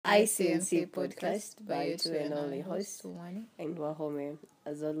ICNC podcast by your two and only host, and Wahome.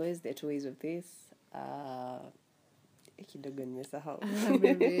 As always, the two ways of this. Kidogo nimesahau.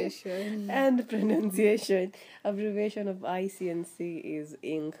 Abbreviation. And pronunciation. Abbreviation of ICNC is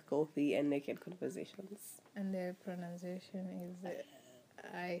Ink, Coffee, and Naked Conversations. And the pronunciation is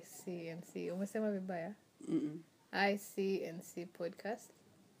ICNC. Umesema vibaya? ICNC podcast.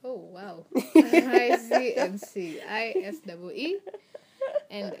 Oh, wow. ICNC. ISWE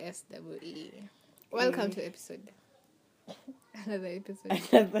and SWE. Welcome to episode. Another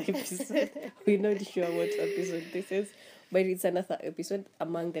episode. We're not sure what episode this is, but it's another episode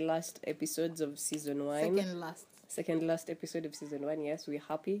among the last episodes of season 1. Second last episode of season 1. Yes, we're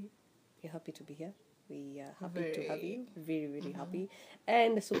happy. We're happy to be here. We are happy to have you. Very happy.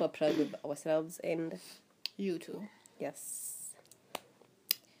 And super proud of ourselves and you too. Yes.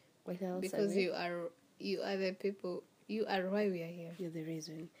 What else? Because you are the people. You are why we are here. You're the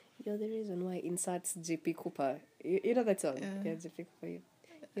reason. You're the reason why inserts JP Cooper. You know that song? Yeah, JP Cooper.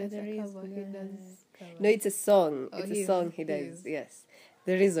 You're the reason. No, it's a song. It's a song he does. Yes.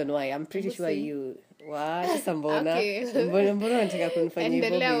 The reason why. I'm pretty sure you. What? Sambona. Mbona unataka kunifanyia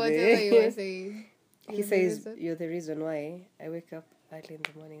hivyo? And whatever you were saying. He says, you're the reason why I wake up early in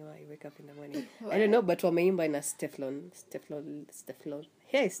the morning. Why I wake up in the morning. I don't know, but wameimba na Stefflon.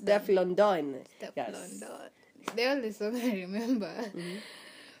 Hey, Stefflon Don. Yes. The only song I remember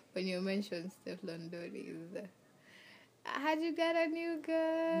when you mentioned Stefflon Don is had you got a new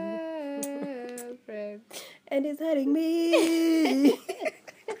girlfriend? And it's hurting me.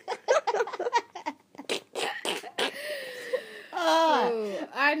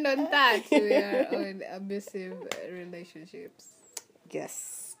 And on that, we are on abusive relationships.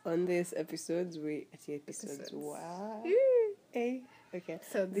 Yes. On this episodes, wow. Hey. Okay.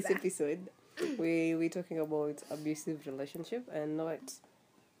 So this episode, we're talking about abusive relationship and not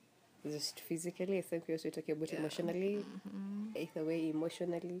just physically. I think we're also talking about emotionally. Either way,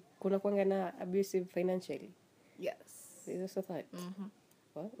 emotionally. Kuna kwanga na abusive financially. Yes. Is also that?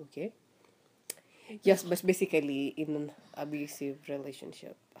 Well, okay. Yes, but basically in an abusive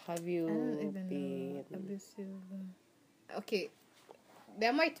relationship, have you been abusive? Okay,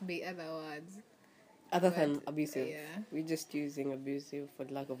 there might be other words. Other than abusive, yeah. We're just using abusive for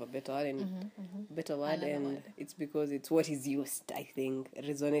lack of a better word, and it's because it's what is used. I think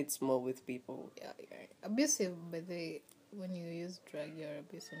resonates more with people. Yeah. Abusive, but when you use drug, you're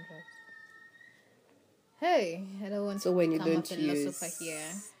abusing drugs. Hey, I don't want so to when you become don't a philosopher use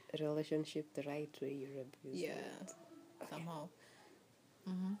here. A relationship the right way, you're abusing. Yeah, somehow.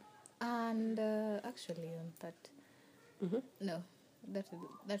 And actually, on that, no, that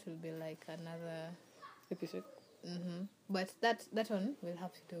will be like another episode. But that one will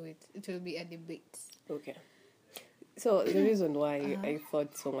have to do it. It will be a debate. Okay. So the reason why I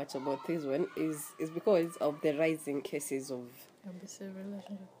thought so much about this one is because of the rising cases of abusive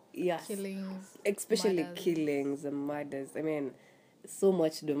relationship. Yes. Killings. Especially murders. Killings and murders. I mean, so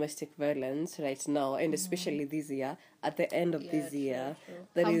much domestic violence right now, and especially this year. At the end of this year,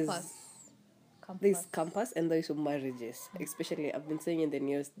 there is this campus and there is marriages. Especially, I've been seeing in the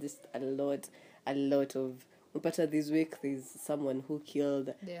news just a lot of. But this week, there's someone who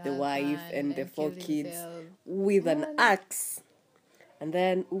killed the wife and the 4 kids with an axe. And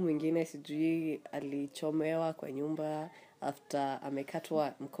then mwingine sijui alichomewa kwa nyumba after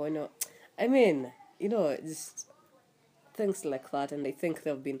amekatwa mkono. I mean, just things like that, and I think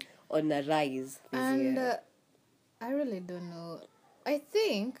they've been on a rise this year. I really don't know. I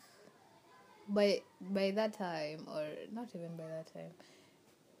think by that time, or not even by that time,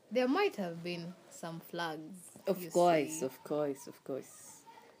 there might have been some flags. Of course.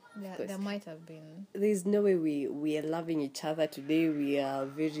 Yeah, there might have been. There's no way we are loving each other today. We are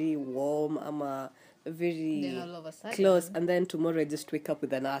very warm. Very all of a sudden, close, and then tomorrow I just wake up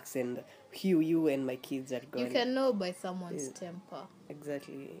with an axe and you and my kids are gone. You can know by someone's temper.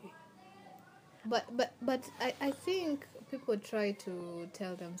 Exactly. But I think people try to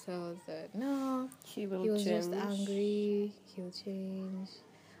tell themselves that no, he was change. Just angry, he'll change.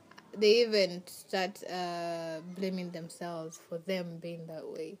 They even start blaming themselves for them being that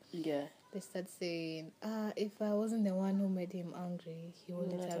way. Yeah. They start saying, if I wasn't the one who made him angry, he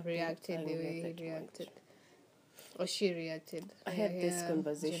wouldn't have reacted the way he reacted. Or she reacted. I had this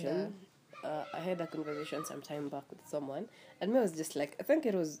conversation. I had a conversation some time back with someone, and I was just like, I think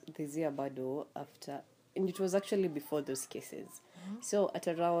it was this year Bado after, and it was actually before those cases. So at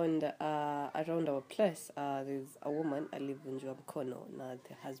around our place, there's a woman, alivunjwa mkono, na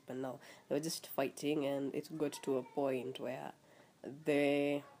the husband now. They were just fighting, and it got to a point where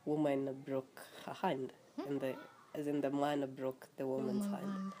the woman broke her hand, and the man broke the woman's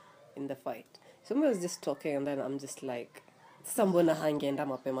hand. the fight. Somebody was just talking, and then I'm just like, "Sambona hangeenda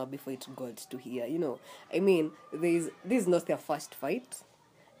mapema before it got to here." You know, I mean, this is not their first fight.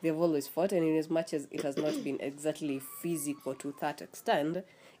 They've always fought, and in as much as it has not been exactly physical to that extent,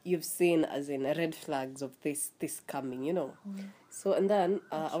 you've seen as in red flags of this coming, you know. So and then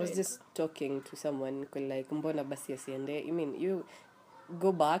I was just talking to someone like, "Mbona basi asiende?" I mean, you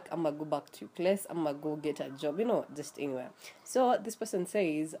go back, I'ma go back to your place, I'ma go get a job, you know, just anywhere. So this person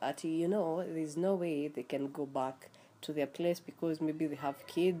says, you know, there's no way they can go back to their place because maybe they have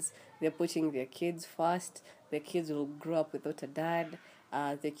kids, they're putting their kids first, their kids will grow up without a dad,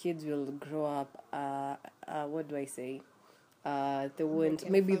 the kids will grow up, what do I say? They won't,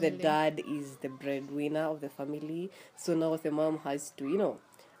 maybe the dad is the breadwinner of the family, so now the mom has to, you know,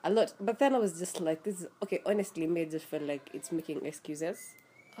 a lot. But then I was just like, this is okay. Honestly, me, I just felt like it's making excuses.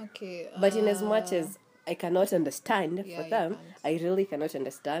 Okay. But in as much as I cannot understand for them, can't. I really cannot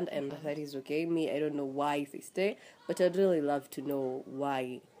understand, and that is okay. Me, I don't know why they stay, but I'd really love to know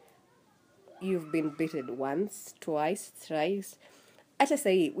why you've been beaten once, twice, thrice. Hata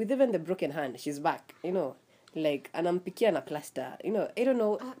sahi, with even the broken hand, she's back, you know. Like, and I'm picking a plaster, you know. I don't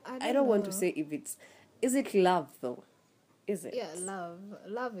know. I don't want to say if it's, is it love though? Is it? Yeah,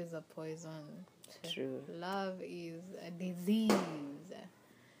 love is a poison. True. Love is a disease,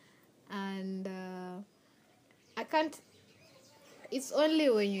 and I can't. It's only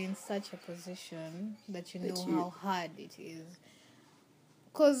when you're in such a position that you know how hard it is.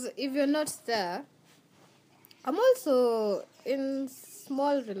 Because if you're not there, I'm also in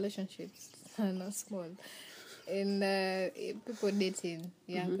small relationships, not small, in people dating,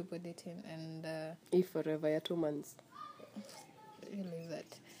 young people dating, and if forever, yeah, 2 months. Really that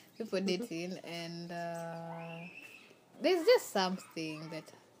people dating, and there's just something that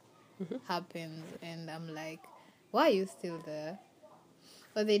happens, and I'm like, why are you still there?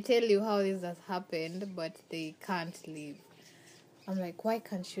 Or they tell you how this has happened, but they can't leave. I'm like, why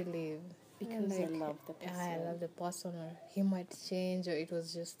can't you leave? Because I love the person. I love the person, or he might change, or it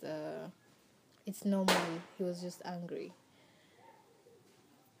was just it's normal. He was just angry.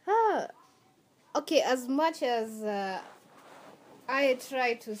 Okay, as much as I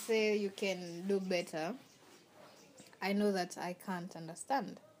try to say you can do better, I know that I can't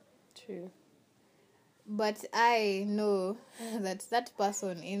understand. True. But I know that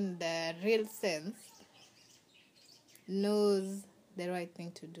person in the real sense knows the right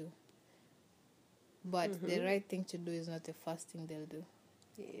thing to do. But the right thing to do is not the first thing they'll do.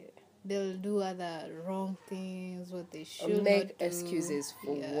 Yeah. They'll do other wrong things, what they should or make not do. excuses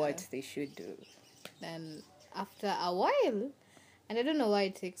for what they should do. And after a while, and I don't know why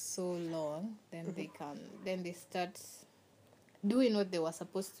it takes so long, then they start doing what they were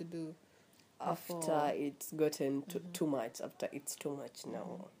supposed to do. After it's gotten too much, after it's too much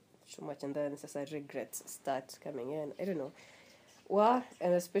now. Too much, and then regrets start coming in. I don't know. Well,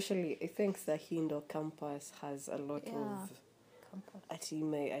 and especially, I think the Hindu campus has a lot of...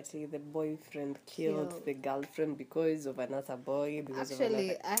 Actually, the boyfriend killed the girlfriend because of another boy.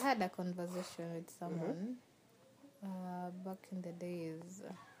 Actually, I had a conversation with someone back in the days.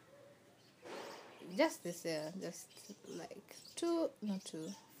 Just this year, just like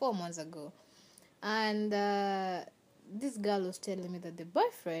 4 months ago. And this girl was telling me that the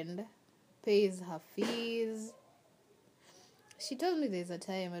boyfriend pays her fees. She told me there's a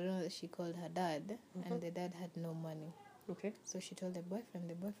time, I don't know, that she called her dad, and the dad had no money. Okay. So she told the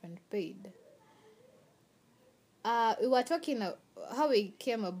boyfriend paid. We were talking, how we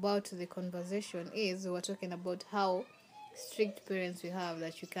came about the conversation is, we were talking about how strict parents we have,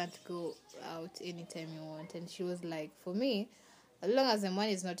 that you can't go out anytime you want. And she was like, for me, as long as the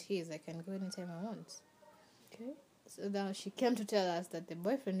money is not his, I can go anytime I want. Okay. So now she came to tell us that the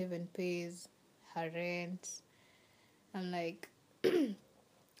boyfriend even pays her rent. I'm like,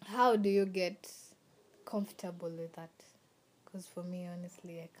 how do you get comfortable with that? Because for me,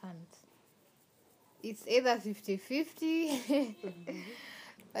 honestly, I can't. It's either 50-50,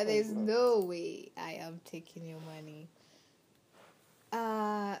 but there's no way I am taking your money.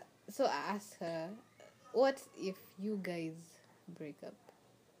 So I asked her, what if you guys break up?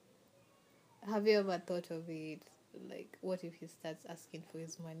 Have you ever thought of it? Like, what if he starts asking for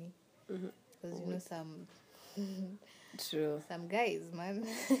his money? Because you know some guys, man.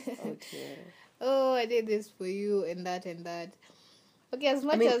 Okay. Oh, I did this for you, and that and that. Okay, as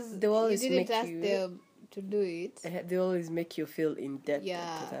much as you didn't ask them to do it, they always make you feel indebted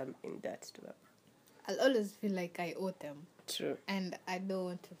to them. I'll always feel like I owe them. True. And I don't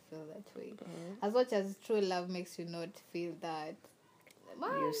want to feel that way. As much as true love makes you not feel that,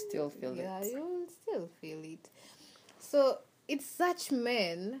 man, you still feel it. Yeah, you'll still feel it. So it's such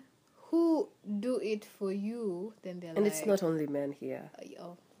men who do it for you, then they're and it's not only men here.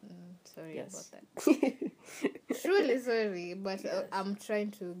 Sorry about that. Truly sorry, but I'm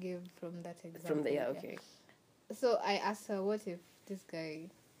trying to give from that example. Okay. So I asked her, what if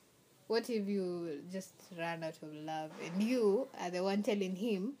you just ran out of love and you are the one telling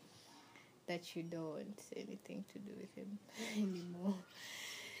him that you don't want anything to do with him anymore?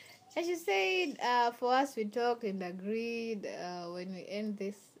 And she said, for us, we talked and agreed when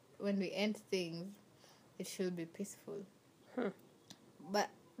we end things, it should be peaceful. But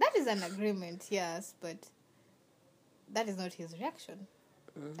that is an agreement, yes, but that is not his reaction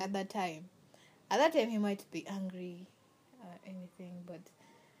at that time. At that time, he might be angry or anything, but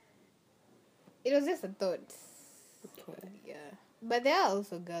it was just a thought. Okay. Yeah. But there are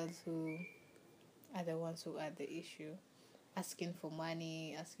also girls who are the ones who are the issue. Asking for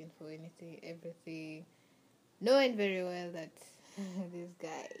money, asking for anything, everything. Knowing very well that this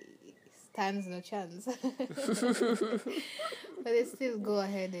guy stands no chance. But they still go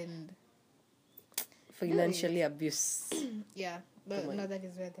ahead and financially abuse. Yeah. But no, that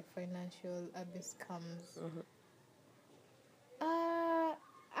is where the financial abuse comes. I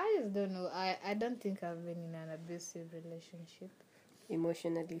just don't know. I don't think I've been in an abusive relationship.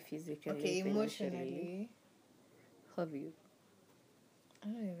 Emotionally, physically. Okay, emotionally. Have you? I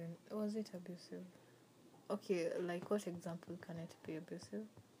don't even... Was it abusive? Okay, like what example can it be abusive?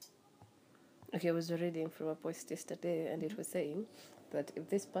 Okay, I was reading from a post yesterday and it was saying that if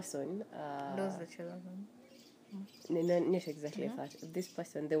this person... Knows the children. No, not exactly that. If this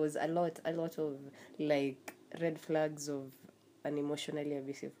person... There was a lot of like red flags of an emotionally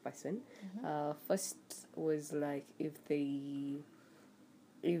abusive person. First was like if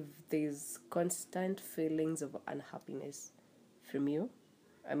there's constant feelings of unhappiness from you,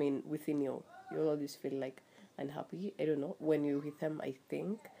 I mean within you'll always feel like unhappy. I don't know, when you're with them, I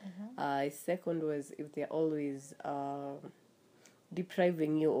think. Second was if they're always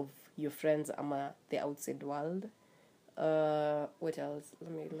depriving you of your friends the outside world. What else?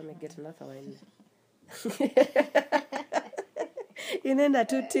 Let me get another one. Inaenda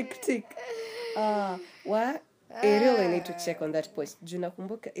tu tick. What? I really need to check on that post.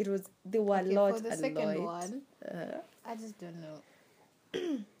 Junakumbuka, there were a lot. For the second one, I just don't know.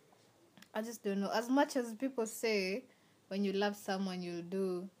 I just don't know. As much as people say, when you love someone, you'll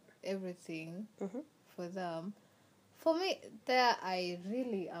do everything for them. For me, there I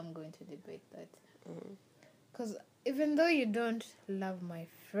really am going to debate that. Because even though you don't love my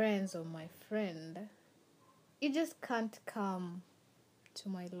friends or my friend, you just can't come to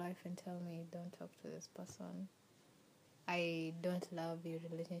my life and tell me, don't talk to this person. I don't love your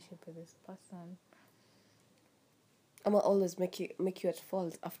relationship with this person. I'ma always make you at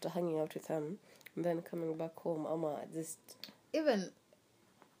fault after hanging out with them, and then coming back home. I'ma just even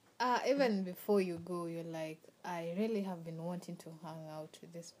before you go, you're like, I really have been wanting to hang out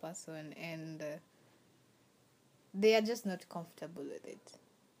with this person, and they are just not comfortable with it.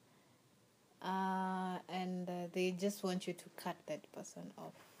 And they just want you to cut that person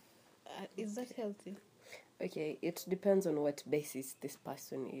off. Is that healthy? Okay, it depends on what basis this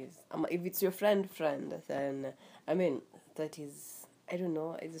person is. If it's your friend, then I mean that is, I don't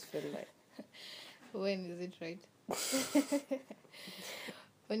know. I just feel like when is it right?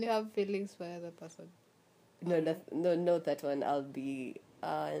 When you have feelings for another person. No, that one. I'll be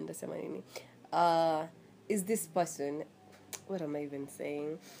is this person? What am I even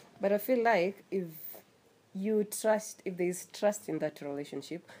saying? But I feel like if there's trust in that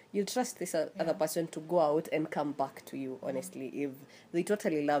relationship, you trust this other person to go out and come back to you, honestly. If they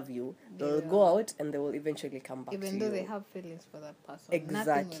totally love you, they'll go out and they will eventually come back to you. Even though they have feelings for that person.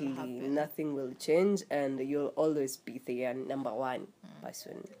 Exactly. Nothing will change and you'll always be their number one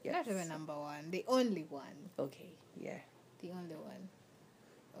person. Yes. Not even number one, the only one. Okay, yeah. The only one.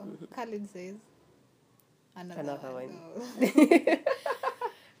 Oh, Khalid says another one.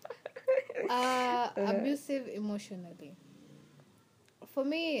 Abusive emotionally. For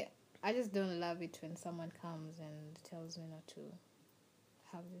me, I just don't love it when someone comes and tells me not to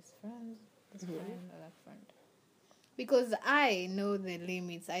have this friend or that friend. Because I know the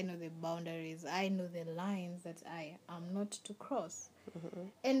limits, I know the boundaries, I know the lines that I am not to cross.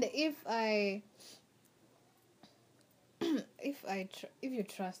 And if you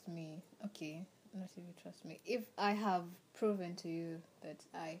trust me, okay, not if you trust me, if I have proven to you that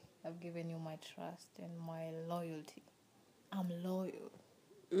I have given you my trust and my loyalty, I'm loyal.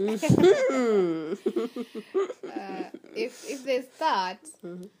 If there's that,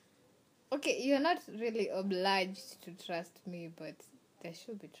 okay, you're not really obliged to trust me, but there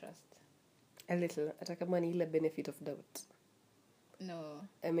should be trust. A little. Atakamani ile benefit of doubt. No.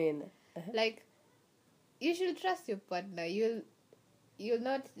 I mean, like, you should trust your partner. You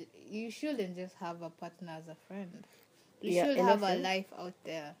shouldn't just have a partner as a friend. You should have a life out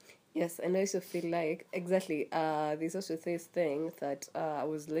there. Yes, and I also feel like, exactly, there's also this thing that I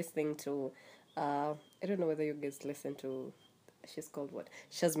was listening to, I don't know whether you guys listen to, she's called what?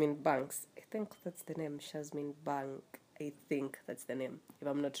 Shazmin Banks. I think that's the name, Shazmin Bank. I think that's the name. If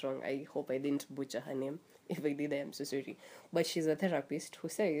I'm not wrong, I hope I didn't butcher her name. If I did, I am so sorry. But she's a therapist who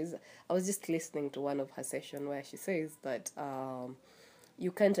says, I was just listening to one of her sessions where she says that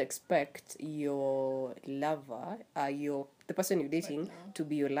you can't expect your lover, the person you're dating, to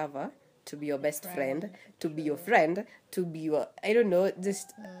be your lover, to be your best friend, to be your friend, to be your, I don't know,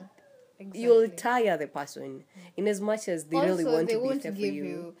 just exactly. You'll tire the person in as much as they also, really want to be there for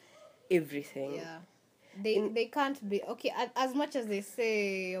you. Everything. Yeah. They can't be, okay, as much as they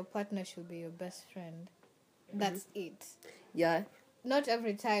say your partner should be your best friend, that's it. Yeah. Not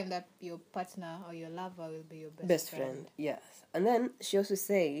every time that your partner or your lover will be your best friend. Yes. And then she also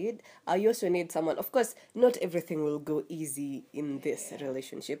said, you also need someone. Of course, not everything will go easy in this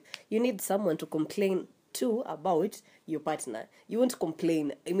relationship. You need someone to complain to about your partner. You won't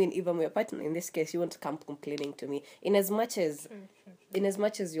complain. I mean, if I'm your partner, in this case, you won't come complaining to me. In as much as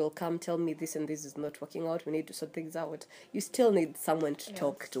you'll come tell me this and this is not working out, we need to sort things out, you still need someone to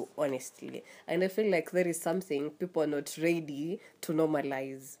talk to, honestly. And I feel like there is something people are not ready to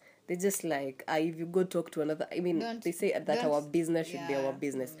normalize. They're just like, if you go talk to another, I mean, they say that our business should be our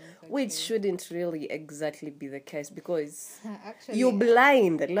business, which shouldn't really exactly be the case, because actually, you're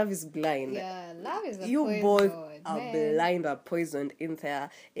blind. Love is blind. Yeah, love is a you poison. Both are blind or poisoned in there,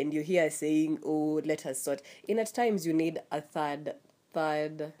 and you hear saying, oh, let us sort. In at times, you need a third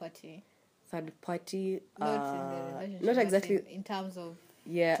party. Not in the relationship, not exactly in terms of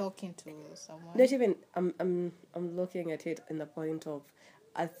talking to someone. Not even. I'm looking at it in the point of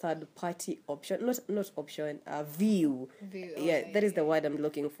a third party option, not option, view. That is the word I'm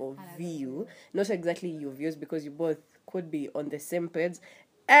looking for. View, not exactly your views, because you both could be on the same page,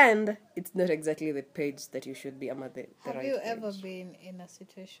 and it's not exactly the page that you should be. Have right you page. Ever been in a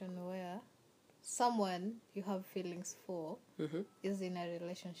situation where someone you have feelings for is in a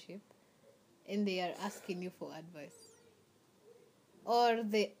relationship and they are asking you for advice, or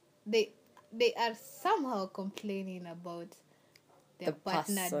they are somehow complaining about their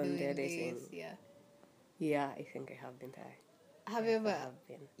partner doing this? Yeah, I think I have been there. Have you ever?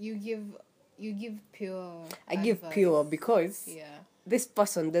 You give pure. I give pure because this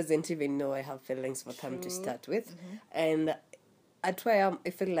person doesn't even know I have feelings for them to start with, and at where I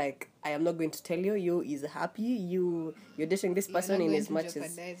feel like I am not going to tell you is happy, you're dating this person in as much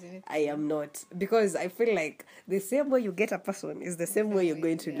as I am not, because I feel like the same way you get a person is the same way you're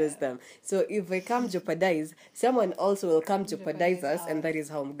going to lose them. So if I come jeopardize, someone also will come jeopardize us, and that is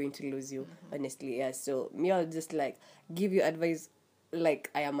how I'm going to lose you, honestly. Yeah. So me, I'll just like give you advice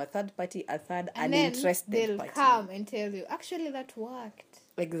like I am a third party, uninterested they'll party. Come and tell you, actually that worked.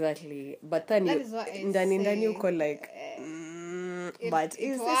 Exactly. But then you call like but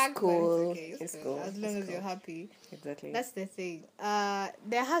is this cool? It's cool. As long as you're happy. Exactly. That's the thing.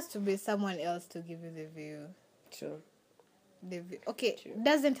 There has to be someone else to give you the view. True. Okay,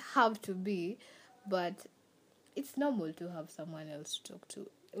 doesn't have to be, but it's normal to have someone else to talk to,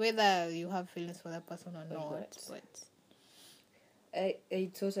 whether you have feelings for that person or not. But I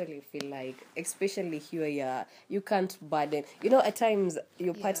totally feel like, especially here, you can't burden. At times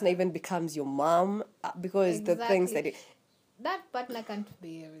your partner even becomes your mom, because the things that partner can't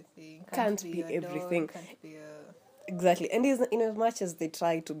be everything. Can't be everything. Can't be Exactly. And in as much as they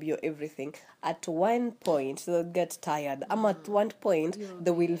try to be your everything, at one point they'll get tired. At one point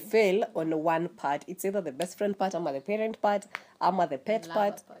they will fail on one part. It's either the best friend part, the parent part, the pet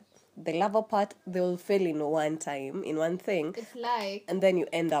part, the lover part. They will fail in one time, in one thing. It's like, and then you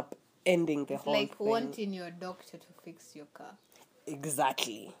end up ending the whole thing. It's like wanting your doctor to fix your car.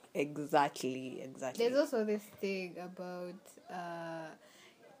 Exactly. There's also this thing about,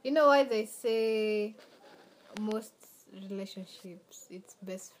 why they say most relationships, it's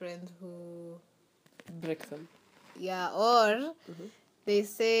best friends who break them. Yeah, or they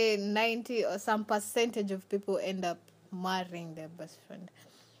say 90 or some percentage of people end up marrying their best friend.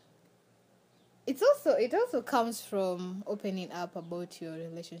 It also comes from opening up about your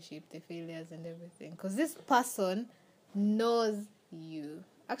relationship, the failures and everything, because this person knows you.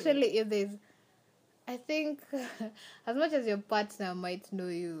 Actually, if there's, I think, as much as your partner might know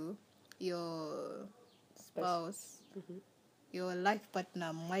you, your spouse, your life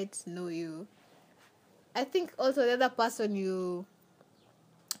partner might know you, I think also the other person you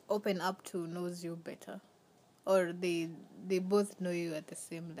open up to knows you better. or they both know you at the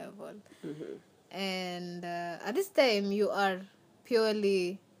same level. And at this time you are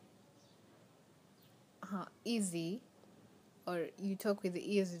purely easy, or you talk with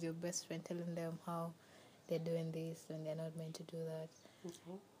the ease with your best friend, telling them how they're doing this and they're not meant to do that.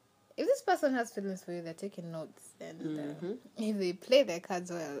 If this person has feelings for you, they're taking notes, and if they play their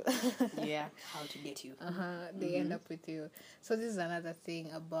cards well, how to get you, they end up with you. So this is another thing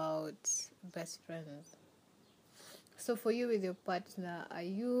about best friends. So for you with your partner, are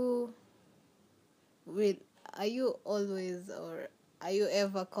you always, or are you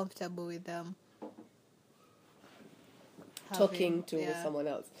ever comfortable with them talking to someone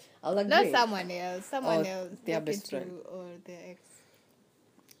else? I'll agree. Not someone else. Someone else. Their best friend. Or their ex.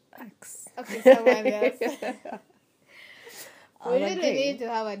 Okay, Okay, someone else. We really need to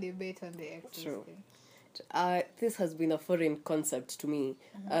have a debate on the ex. True. This has been a foreign concept to me,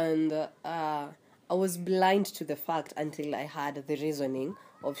 and I was blind to the fact until I had the reasoning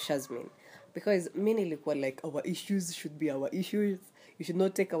of Shazmin. Because many were like, our issues should be our issues. You should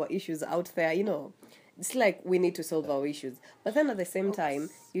not take our issues out there, It's like we need to solve our issues. But then at the same time,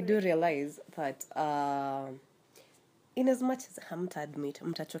 you do realize that in as much as hamta admit,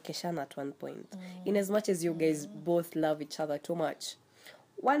 mtachokeshana at one point, in as much as you guys both love each other too much,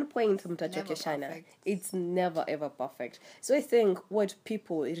 one point mtachokeshana, it's never ever perfect. So I think what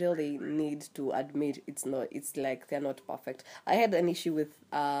people really need to admit, it's like they're not perfect. I had an issue with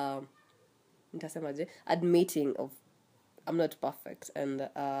admitting of I'm not perfect, and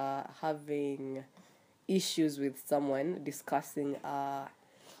having issues with someone, discussing our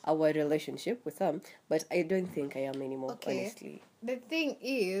relationship with them, but I don't think I am anymore, honestly. The thing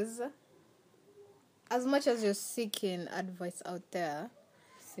is, as much as you're seeking advice out there,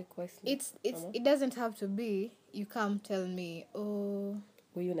 it doesn't have to be you come tell me, oh,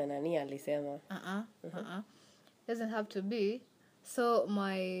 huyu na nani alisema. Doesn't have to be, so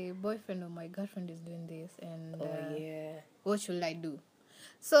my boyfriend or my girlfriend is doing this, and what should I do?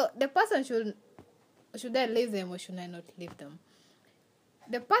 So the person should I leave them or should I not leave them?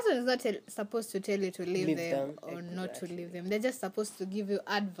 The person is not supposed to tell you to leave them or not to leave them. They're just supposed to give you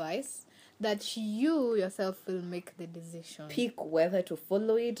advice that you yourself will make the decision. Pick whether to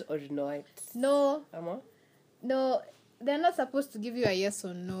follow it or not. No, they're not supposed to give you a yes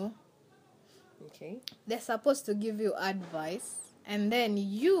or no. Okay. They're supposed to give you advice, and then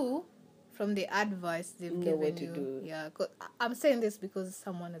you, from the advice they've given you, do. Yeah. I'm saying this because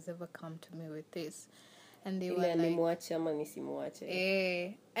someone has ever come to me with this, and they were like,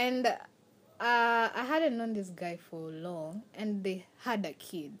 and I hadn't known this guy for long, and they had a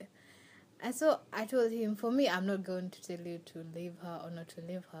kid, and so I told him, for me, I'm not going to tell you to leave her or not to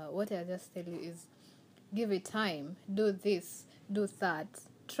leave her. What I just tell you is, give it time, do this, do that,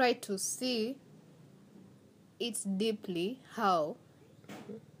 try to see it deeply how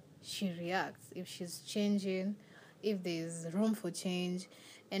she reacts, if she's changing, if there's room for change,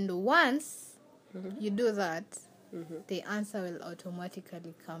 and once you do that, the answer will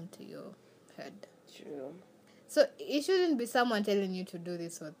automatically come to your head. True. So it shouldn't be someone telling you to do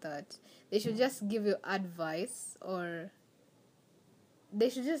this or that. They should just give you advice, or they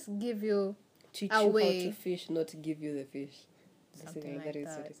should just give you teach a you way how to fish, not give you the fish. Something like that.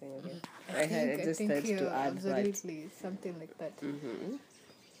 Okay. I just had to add absolutely that. Something like that.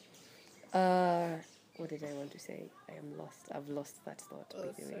 What did I want to say? I am lost. I've lost that thought.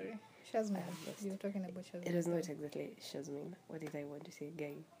 Oh, sorry. Shazmin. You were talking about Shazmin. It was not exactly Shazmin. What did I want to say?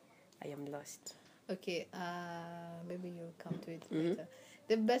 Guy, I am lost. Okay. Maybe you'll come to it later.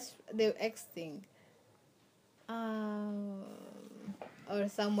 The ex thing. Or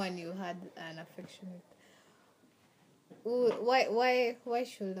someone you had an affection with. Why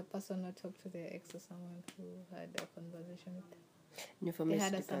should the person not talk to their ex or someone who had a conversation with? No, for me they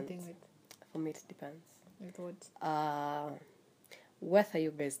had it something depends. with. For me it depends. With what? Whether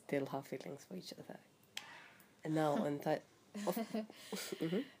you guys still have feelings for each other. And now on that,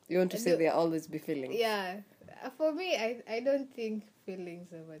 you want to say there always be feelings? Yeah. For me, I don't think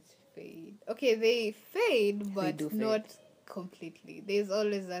feelings ever fade. Okay, they fade, but not completely. There's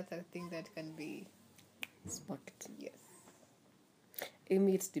always that thing that can be sparked. Yes.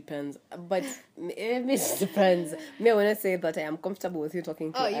 It depends, but it depends. Me, when I say that I am comfortable with you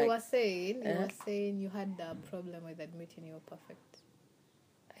talking to you were saying you had a problem with admitting you're perfect.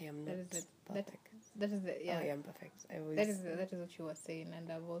 I am not perfect. That is I am perfect. That is what you were saying,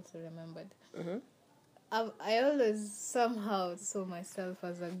 and I've also remembered. I always somehow saw myself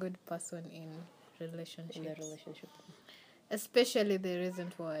as a good person in relationships. In a relationship. Especially the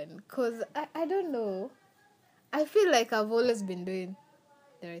recent one. Because I don't know. I feel like I've always been doing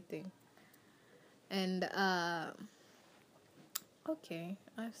the right thing. And okay,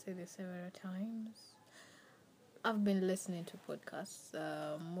 I've said this several times. I've been listening to podcasts,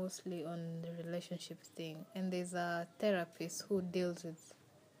 mostly on the relationship thing, and there's a therapist who deals with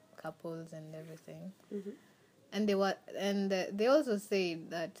couples and everything. And they also said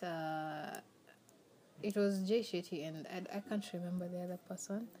that it was Jay Shetty, and I can't remember the other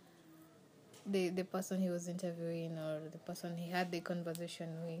person, the person he was interviewing, or the person he had the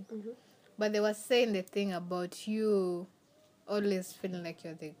conversation with. But they were saying the thing about you always feeling like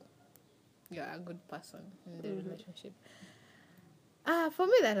you're a good person in the relationship. For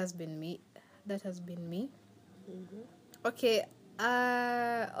me, that has been me. Okay,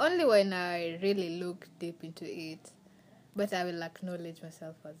 only when I really look deep into it, but I will acknowledge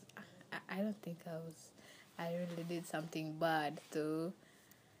myself as I don't think I really did something bad though.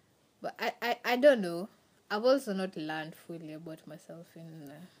 But I don't know. I've also not learned fully about myself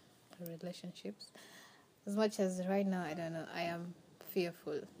in relationships. As much as right now, I don't know. I am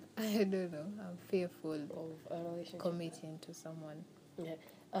fearful. I don't know. I'm fearful of a relationship, committing to someone. Yeah.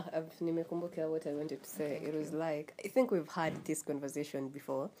 Nimekumbuka what I wanted to say. It was like, I think we've had this conversation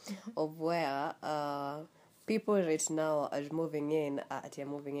before of where people right now are moving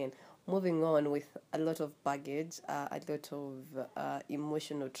on with a lot of baggage, a lot of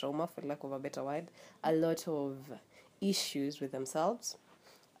emotional trauma, for lack of a better word, a lot of issues with themselves,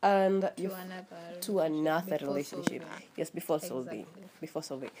 and to another relationship. Yes, before solving.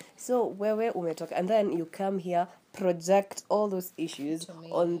 So where umetoka, and then you come here, project all those issues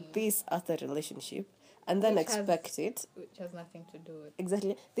on this other relationship, and then which has nothing to do with.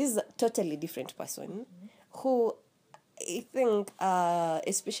 Exactly. This is a totally different person who, I think,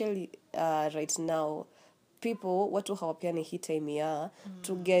 especially right now, people watu hawapiani hii time ya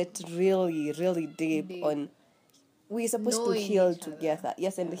to get really, really deep on. We're supposed to heal together.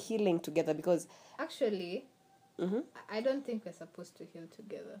 Yes, and healing together, because actually, I don't think we're supposed to heal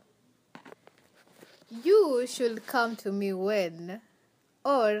together. You should come to me when,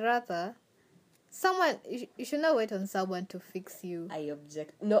 or rather, you should not wait on someone to fix you. I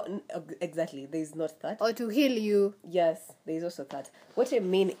object. No, exactly. There is not that. Or to heal you. Yes, there is also that. What I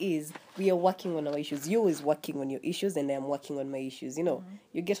mean is, we are working on our issues. You is working on your issues, and I am working on my issues. You know,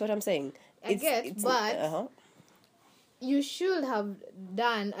 you get what I'm saying? I get, but you should have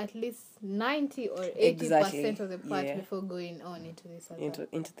done at least 90 or 80% of the part before going on into this other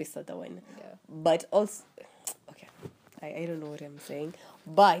into this other one. Yeah. But also, okay, I don't know what I'm saying,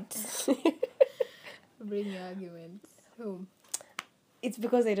 but bring your argument home. It's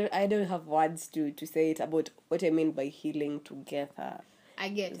because I don't have words to say it about what I mean by healing together. I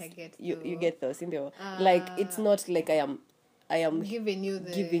get. You get those, you know. Like, it's not like I am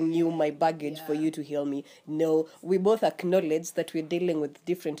giving you my baggage for you to heal me. No, we both acknowledge that we're dealing with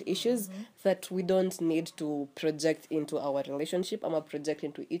different issues that we don't need to project into our relationship or project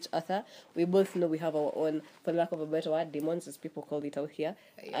into each other. We both know we have our own, for lack of a better word, demons, as people call it out here,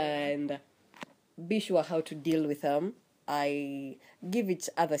 and be sure how to deal with them. I give each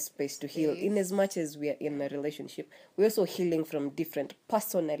other space to heal. In as much as we are in a relationship, we're also healing from different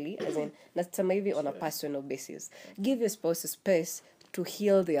personally, as in maybe on a personal basis. Give your spouse a space to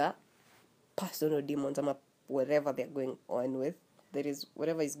heal their personal demons, or whatever they're going on with. There is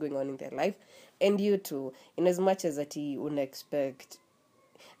whatever is going on in their life, and you too. In as much as that you wouldn't expect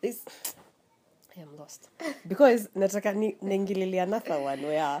this. I am lost. Because nataka ningililia another one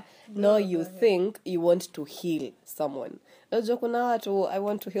where now you think you want to heal someone. Unajua kuna watu, I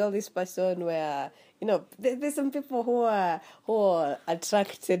want to heal this person, where, you know, there's some people who are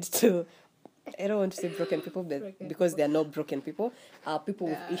attracted to, I don't want to say broken people, but because they are not broken people, people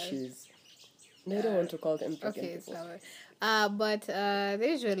with issues. No, I don't want to call them broken people. But they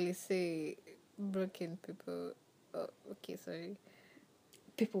usually say broken people. Oh, okay, sorry.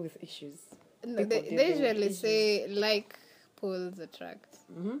 People with issues. No, they usually say like poles attract.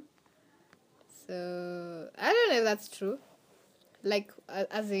 So I don't know if that's true. Like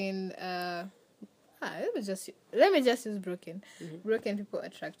as in, let me just use broken. Broken people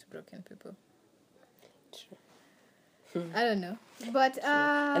attract broken people. True. I don't know, but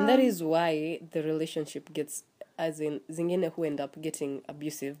and that is why the relationship gets, as in zingine who end up getting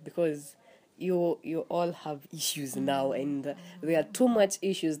abusive, because you all have issues now, and there are too much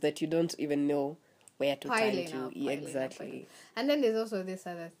issues that you don't even know where to turn to. Exactly. And then there's also this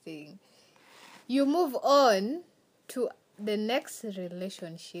other thing. You move on to the next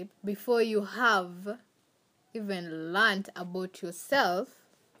relationship before you have even learned about yourself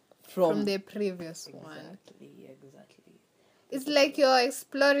from the previous one. Exactly. It's like you're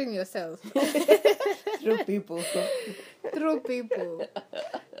exploring yourself. Through people.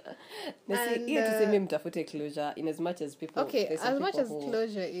 hiyo tuseme mtafute closure in as much as people. Okay, as much as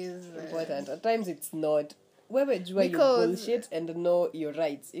closure is important, at times it's not. Wewe jua you bullshit and know your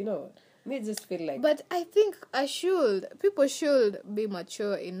rights, you know. Me just feel like. But I think people should be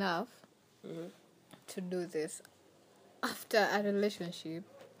mature enough to do this after a relationship.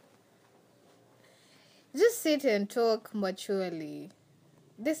 Just sit and talk maturely.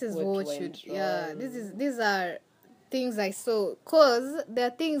 This is what should these are things I saw, cause there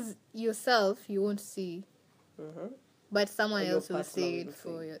are things yourself you won't see, but someone else will see it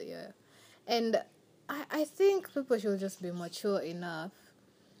for you. Yeah, and I think people should just be mature enough.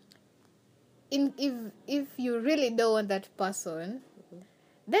 If you really don't want that person,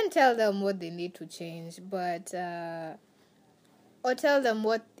 then tell them what they need to change, but or tell them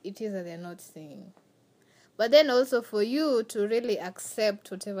what it is that they're not seeing. But then also for you to really accept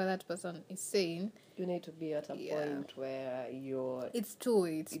whatever that person is saying, you need to be at a point where you're... It's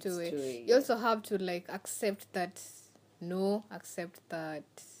two-way. You also have to accept that you're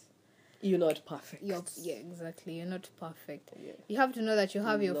not perfect. Exactly. You're not perfect. Yeah. You have to know that you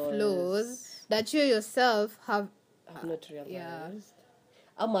have your flaws, that you yourself have not realized. Yeah.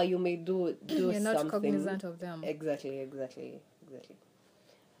 Ama, you may do you're something. You're not cognizant of them. Exactly.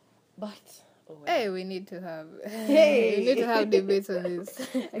 But... Hey, we need to have we need to have debates on this.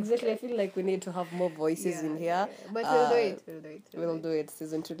 Exactly, I feel like we need to have more voices in here. But we'll do it. We'll do it.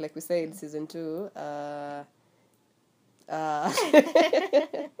 Season 2, like we said, season 2.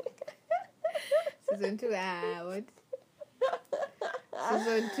 Season 2. What?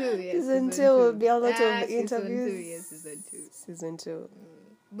 Season 2. Yes. Season 2 will be a lot of interviews. Season 2. Yes, season 2. Season 2.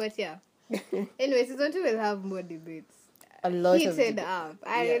 But yeah. Anyway, season 2 will have more debates. A lot heated up.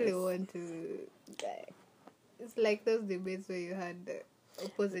 I really want to. It's like those debates where you had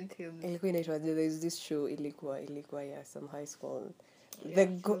opposing teams. There's this show ilikuwa some high school. The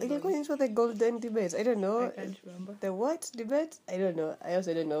golden debate. I don't know. I can't remember. The what debate? I don't know. I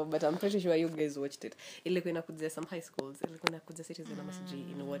also don't know, but I'm pretty sure you guys watched it. Ilikuwa inakuja some high schools. Ilikuwa inakuja Citizen na Masiji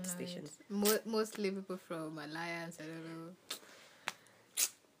in what stations? Mostly people from Alliance. I don't know.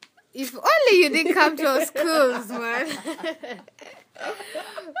 If only you didn't come to our schools, man.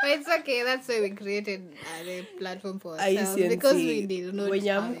 But it's okay. That's why we created the platform for ourselves. Because we did not when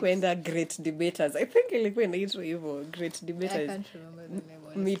you kwenda great debaters. I think ilikuwa inaitwa hivyo, great debaters. I can't remember the name,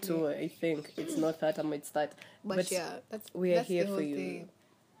 honestly. Me too, I think. It's not that, I might start. But yeah, we are that's here the whole for you. thing.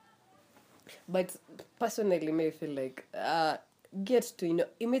 But personally, I feel like... get to,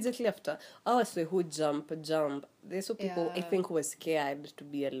 immediately after, who jump, there's some people, I think, who were scared to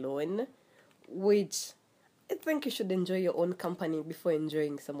be alone, which I think you should enjoy your own company before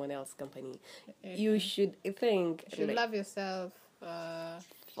enjoying someone else's company. You should, I think... You should love yourself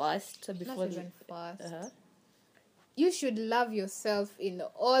first. Before not even first. You should love yourself in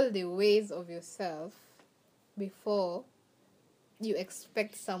all the ways of yourself before you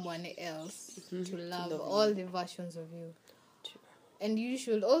expect someone else to love all the versions of you. And you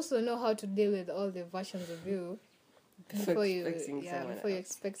should also know how to deal with all the versions of you before you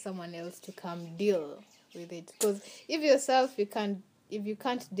expect someone else to come deal with it. Because if you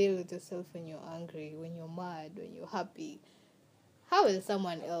can't deal with yourself when you're angry, when you're mad, when you're happy, how will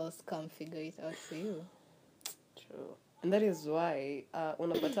someone else come figure it out for you? True. And that is why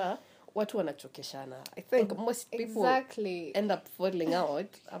unapata watu wanachokeshana. I think most people end up falling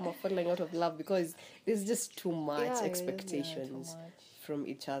out. Falling out of love because there's just too much expectations from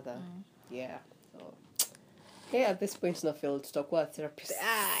each other. Yeah. So, hey, at this point, I feel to talk about therapists.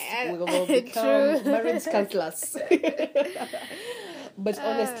 We will become marriage counselors. But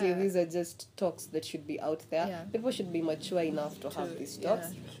honestly, these are just talks that should be out there. Yeah. People should be mature enough to have these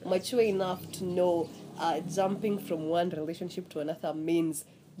talks. Yeah, mature enough to know jumping from one relationship to another means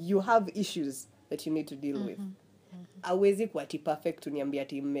you have issues that you need to deal with. Awezi kwa ti perfect uniambia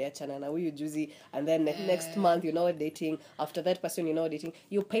ati mmeachana na huyu juzi and then next month you're now dating, after that person you're now dating,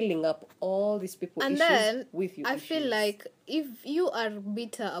 you're piling up all these people and issues then, with you. I feel like if you are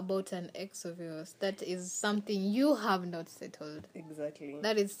bitter about an ex of yours, that is something you have not settled. Exactly.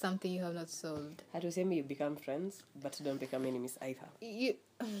 That is something you have not solved. Hatusemi you become friends, but don't become enemies either.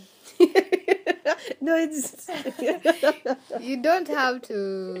 No, it's you don't have to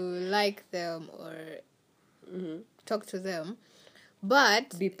like them or talk to them,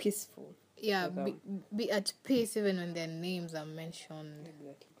 but be peaceful. Yeah, be at peace even when their names are mentioned.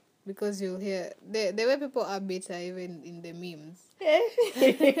 Exactly. Because you'll hear the way people are bitter even in the memes.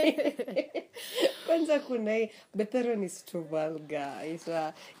 Kwanza kuna Betheron is too vulgar. It's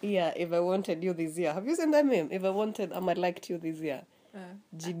if I wanted you this year. Have you seen that meme? If I wanted, I might liked you this year.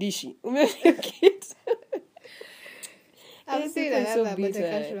 Jidishi. I've seen People are so another, but I bitter.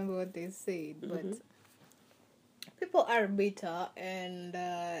 can't remember what they said. But people are bitter, and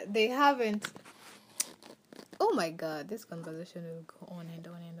they haven't. Oh my God, this conversation will go on and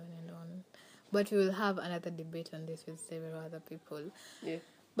on and on and on. But we will have another debate on this with several other people. Yeah.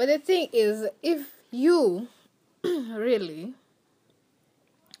 But the thing is, if you really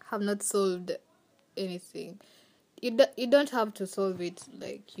have not solved anything, you don't have to solve it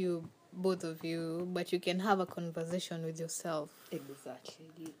like you, both of you, but you can have a conversation with yourself.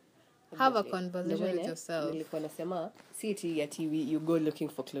 Exactly. Have a conversation with yourself. Nilikuwa nasema si eti you go looking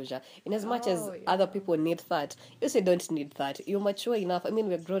for closure. In as much as yeah. other people need that, you say don't need that. You're mature enough. I mean,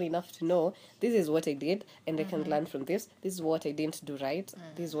 we're grown enough to know this is what I did and I can learn from this. This is what I didn't do right.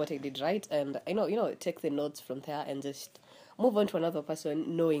 This is what I did right, and I know, take the notes from there and just move on to another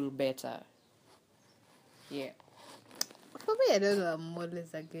person knowing better. Yeah. For me, I don't know. I'm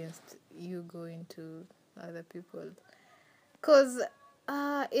always against you going to other people, because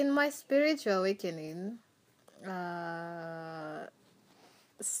in my spiritual awakening,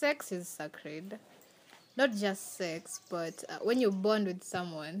 sex is sacred. Not just sex, but when you bond with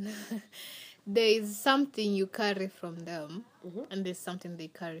someone, there is something you carry from them, and there's something they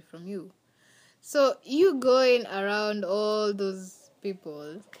carry from you. So you going around all those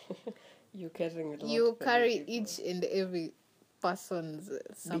people, you carry each and every person's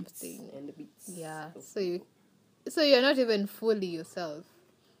something. Bits and bits. Yeah. So you're not even fully yourself.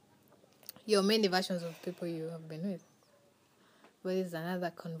 You're many versions of people you have been with. But it's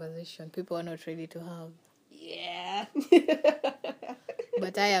another conversation people are not ready to have. Yeah.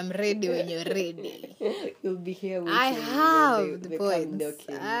 But I am ready when you're ready. You'll be here waiting. I have the they points.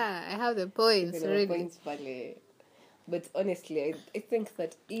 I have the points ready. Points, but honestly, I think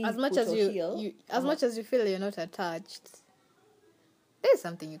that as much as much as you feel you're not attached, there's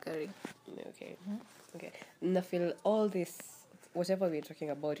something you carry. Okay. Okay. And I feel all this, whatever we're talking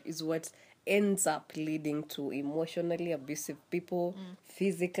about, is what ends up leading to emotionally abusive people,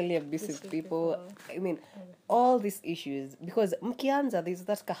 physically abusive people. I mean, all these issues, because mkianza, there's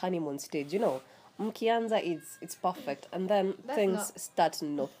that honeymoon stage, mkianza, it's perfect, and then things start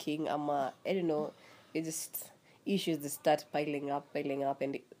knocking. I don't know, it just issues that start piling up,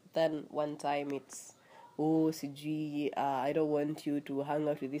 and then one time it's, oh, CG, I don't want you to hang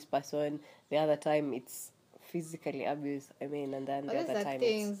out with this person. The other time it's physically abuse. I mean, and then the other time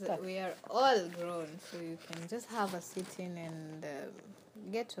things we are all grown, so you can just have a sit-in and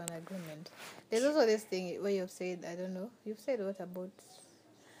get to an agreement. There's also this thing where you've said, I don't know, you've said what about,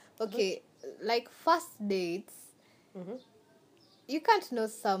 okay, like first dates, you can't know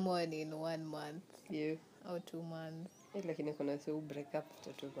someone in 1 month. Yeah. Or 2 months. Lakini kuna so break up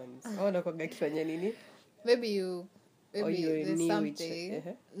after 2 months. Unakuwa kifanya nini? Maybe there's something.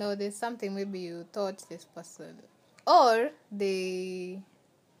 Uh-huh. No, there's something maybe you thought this person, or they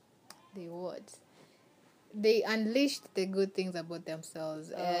what? They unleashed the good things about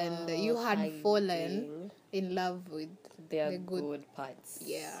themselves, and you had fallen in love with their good parts.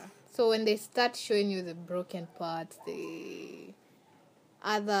 Yeah. So when they start showing you the broken parts, the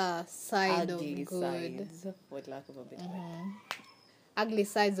other side ugly of good, sides, for lack of a better word, ugly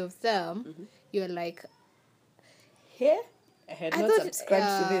sides of them, you're like, here, I had not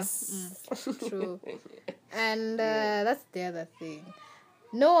subscribed to this. True. And that's the other thing.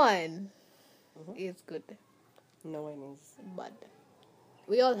 No one is good. No one is bad.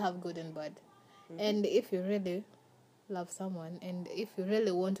 We all have good and bad. And if you really love someone, and if you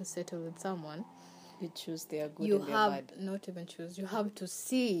really want to settle with someone, you choose their good and their bad. Not even choose. You have to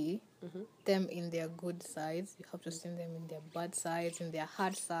see them in their good sides. You have to see them in their bad sides, in their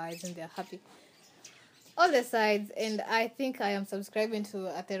hard sides, in their happy. All the sides. And I think I am subscribing to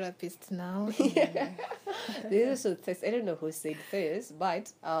a therapist now. This is I don't know who said this,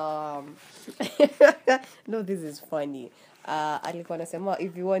 but no, this is funny. Alikuwa anasema,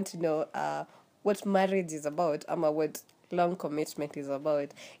 if you want to know what marriage is about, what long commitment is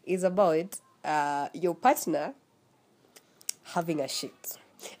about your partner having a shit.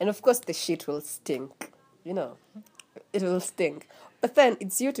 And of course the shit will stink. It will stink. But then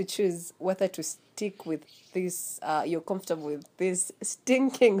it's you to choose whether to stick with this, you're comfortable with this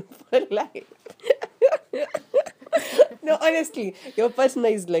stinking for life. No, honestly, your partner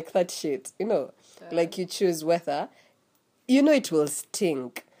is like that shit, like you choose whether, it will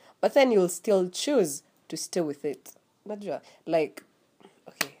stink, but then you'll still choose to stay with it. Like,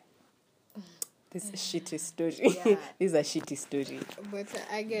 okay, this is a shitty story. Yeah. This is a shitty story.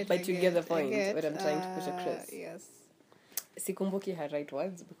 But you get the point, what I'm trying to put across. Yes. Sikumbuki her right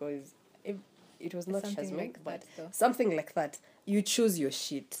words, because it was not something Shazme, like but that, though. something like that. You choose your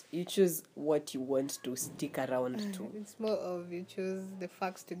shit. You choose what you want to stick around to. It's more of you choose the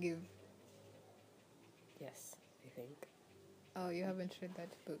facts to give. Yes, I think. Oh, you haven't read that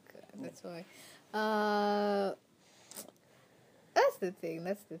book. That's why. That's the thing.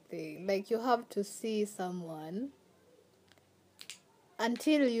 Like, you have to see someone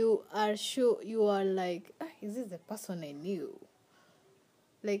until you are sure, you are like, is this the person I knew?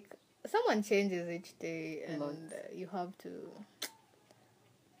 Like, someone changes each day, and you have to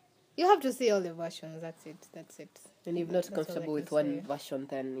see all the versions. That's it. And if not comfortable with one version,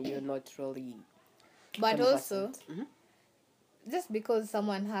 then you're not really. But also, just because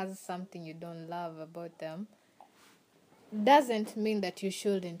someone has something you don't love about them doesn't mean that you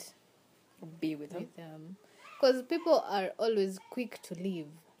shouldn't be with them. Because people are always quick to leave,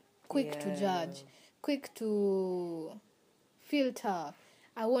 quick to judge, quick to filter.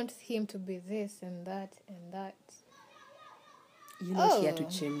 I want him to be this and that and that. You're not here to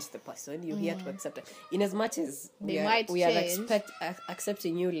change the person. You're here to accept it. In as much as we are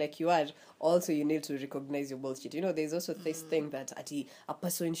accepting you like you are, also you need to recognize your bullshit. You know, there's also this thing that a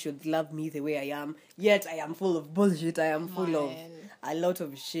person should love me the way I am, yet I am full of bullshit. I am full of a lot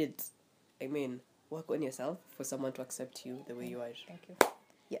of shit. I mean, work on yourself for someone to accept you the way you are. Thank you.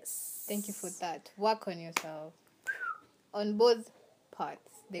 Yes. Thank you for that. Work on yourself. On both parts.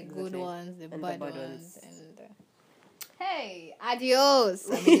 The good ones, the bad ones. And hey, adios.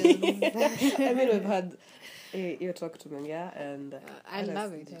 I mean, we've had your talk to me, yeah? And I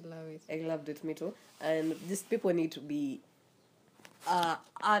love it. I loved it, me too. And these people need to be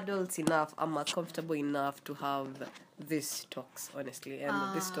adults enough, comfortable enough to have these talks, honestly.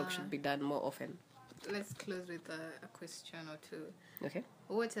 And this talk should be done more often. Let's close with a question or two. Okay.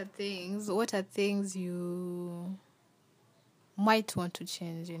 What are things you might want to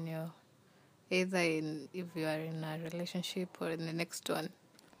change in your, either if you are in a relationship or in the next one?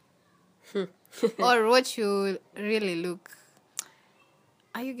 Or what you really look.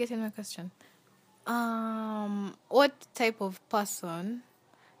 Are you getting my question? What type of person,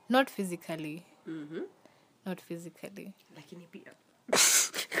 not physically. Mm-hmm. Not physically. Lakini pia.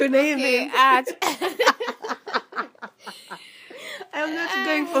 I'm not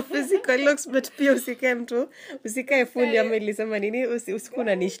going for physical looks, but pia usikae fundi ama ilisema nini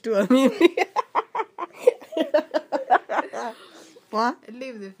usikuna nishtua mimi. What?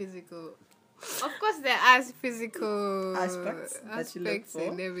 Leave the physical. Of course, there are physical aspects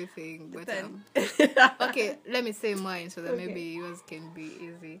and everything, but okay, let me say mine so that maybe yours can be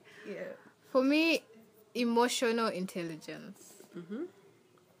easy. Yeah. For me, emotional intelligence. Mm-hmm.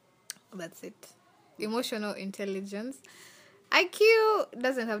 That's it. Emotional intelligence. IQ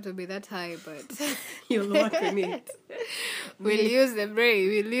doesn't have to be that high, but you'll work on it. We'll use the brain.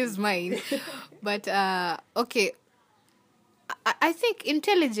 We'll use mine. But okay. I think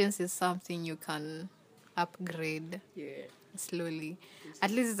intelligence is something you can upgrade slowly.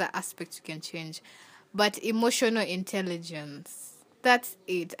 At least it's an aspect you can change. But emotional intelligence, that's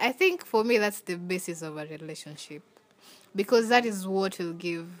it. I think for me, that's the basis of a relationship. Because that is what will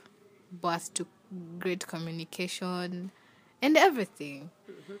give birth to great communication and everything.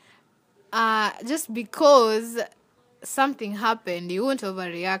 Mm-hmm. Just because something happened, you won't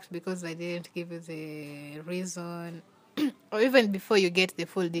overreact because I didn't give you the reason. Or even before you get the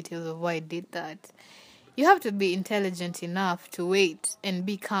full details of why I did that. You have to be intelligent enough to wait and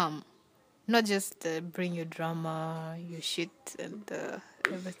be calm. Not just bring your drama, your shit, and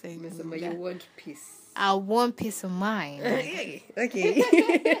everything. You want peace. I want peace of mind. Okay.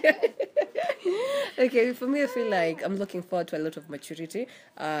 Okay, for me, I feel like I'm looking forward to a lot of maturity.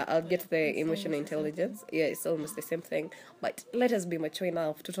 I'll get the emotional intelligence. Yeah, it's almost the same thing. But let us be mature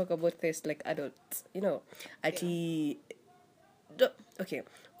enough to talk about this like adults. You know, okay.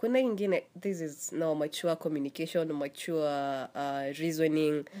 Kuna ingine, this is now mature communication, mature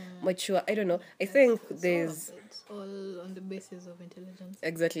reasoning, mature, I don't know. I think there's... It's all on the basis of intelligence.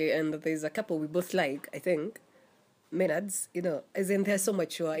 Exactly, and there's a couple we both like, I think. Maynards, you know, as in they're so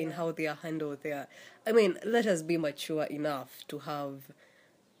mature in how they are handled there. I mean, let us be mature enough to have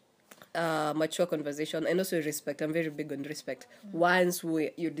mature conversation and also respect. I'm very big on respect. Once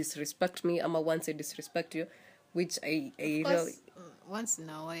you disrespect me, once I disrespect you, which I really... Once in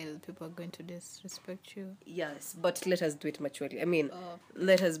a while, people are going to disrespect you. Yes, but let us do it maturely. I mean,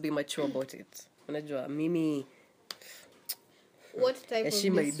 let us be mature about it. Unajua, mimi... What type of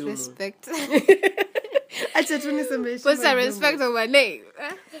disrespect? Acha tu niseme heshima. What's the respect of my name?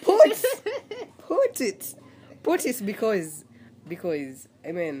 Put it because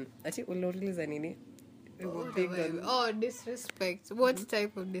I mean, ati ulauliza nini? We were big on... Oh, disrespect. What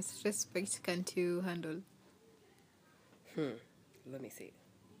type of disrespect can't you handle? Let me see.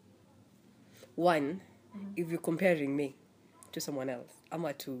 One, if you're comparing me to someone else,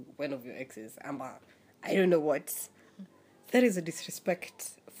 to one of your exes, I don't know what. That is a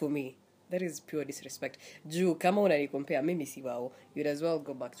disrespect for me. That is pure disrespect. Juu, kama unanicompare, mimi si wao. You'd as well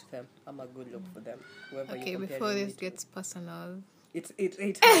go back to them. I'm a good look for them. Okay, before this gets personal. It is,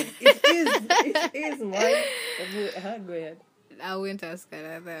 man. Go ahead. I won't ask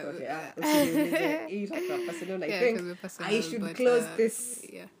another. Okay, personal. I should close this.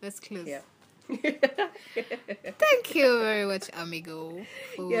 Yeah, let's close. Yeah. Thank you very much, amigo,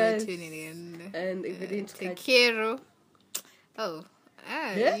 for tuning in. And if you didn't take care. Oh,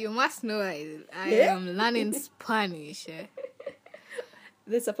 you must know I am learning Spanish.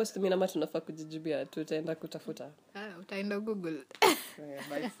 This is supposed to mean ama tunafaa kujijibia tutaenda kutafuta. Utaenda Google.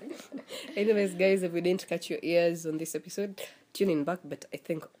 Anyways, guys, if we didn't catch your ears on this episode, tune in back. But I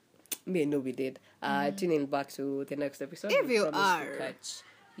think we did. Tune in back to the next episode. If you are, to catch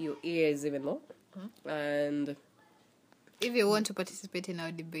your ears even more. And if you want to participate in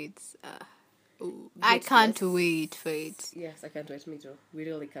our debates, I can't wait for it. Yes, I can't wait. Me too. We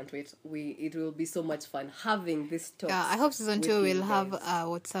really can't wait. It will be so much fun having this talk. Yeah, I hope season 2 will have a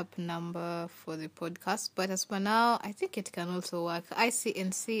WhatsApp number for the podcast. But as for now, I think it can also work.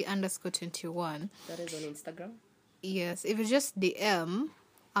 ICNC_21. That is on Instagram. Yes, if you just DM,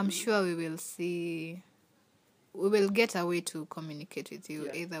 I'm sure we will see. We will get a way to communicate with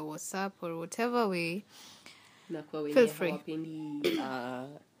you, either WhatsApp or whatever way. Feel free.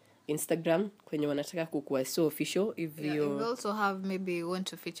 Instagram kwenye wanataka kukuwa so official. If you also have, maybe you want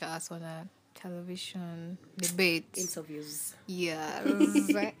to feature us on a television debate interviews. Yeah.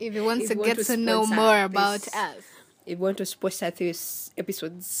 If you want to get to know more about us. If you want to sponsor these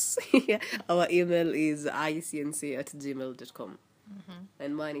episodes, our email is icnc@gmail.com.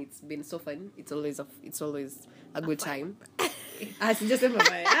 And man, it's been so fun. It's always a good time. As just No.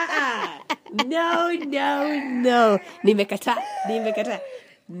 Nimekata.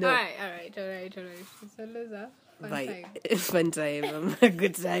 No. All right. It's always a fun time. Fun time.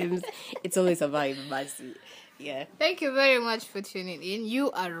 Good times. It's always a vibe, Basi. Yeah. Thank you very much for tuning in. You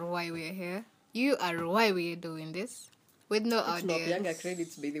are why we're here. You are why we're doing this. With no audience. It's not younger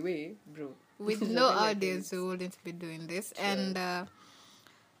credits, by the way, bro. With no audience, we wouldn't be doing this. Sure. And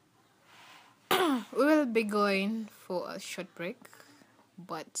we will be going for a short break.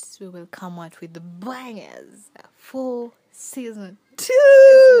 But we will come out with the bangers for season 2.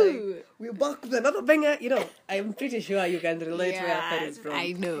 Like, we're back with another banger. I'm pretty sure you can relate where that is from.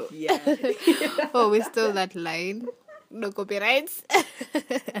 I know. Yeah. Oh, we stole that line. No copyrights.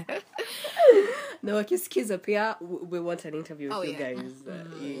 No, Kiskiza Pia, we want an interview with you guys.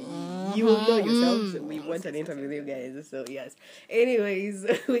 You will know yourselves. We want an interview with you guys. So, yes. Anyways,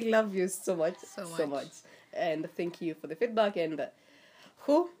 we love you so much. So much. And thank you for the feedback. And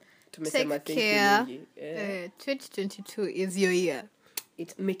take care. 2022 is your year.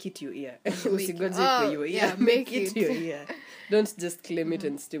 Make it your year. Make it your year. Don't just claim it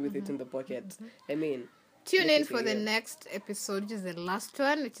and stay with it in the pocket. I mean, tune in for the next episode, which is the last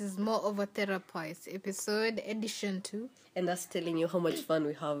one, which is more of a therapist episode, edition 2. And us telling you how much fun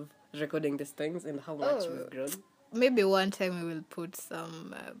we have recording these things and how much we've grown. Maybe one time we will put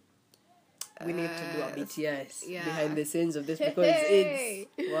some... we need to do a BTS behind the scenes of this because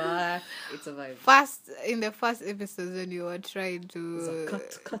it's a vibe. In the first episode when you were trying to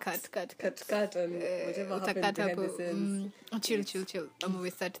cut and whatever happened behind the scenes. Chill. We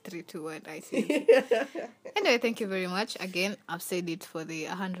start 3, 2, 1. I see. Anyway, thank you very much. Again, I've said it for the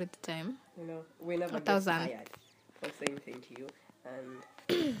 100th time. We never get tired for saying thank you. And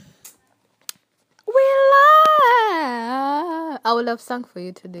I would have sung for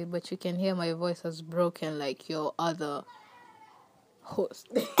you today, but you can hear my voice has broken like your other host.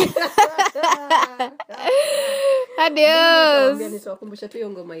 Adios. Nitawakumbusha tu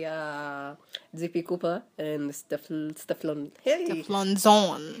ngoma ya ZP Cooper and Steflon. Steflon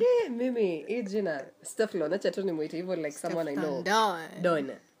Zone. Hey, mimi, jina Steflon. Acha tu nimuite hivyo like someone I know.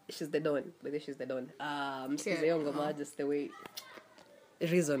 Don. She's the Don. But she's the Don. Msikize hiyo ngoma just the way.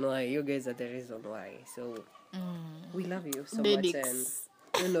 Reason why you guys are the reason why. So we love you so much.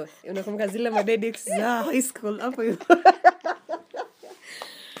 And unakumbuka zile madedix za high school hapo hivyo.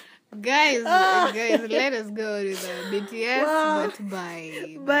 Guys, let us go with the BTS. Wow. But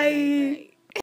bye.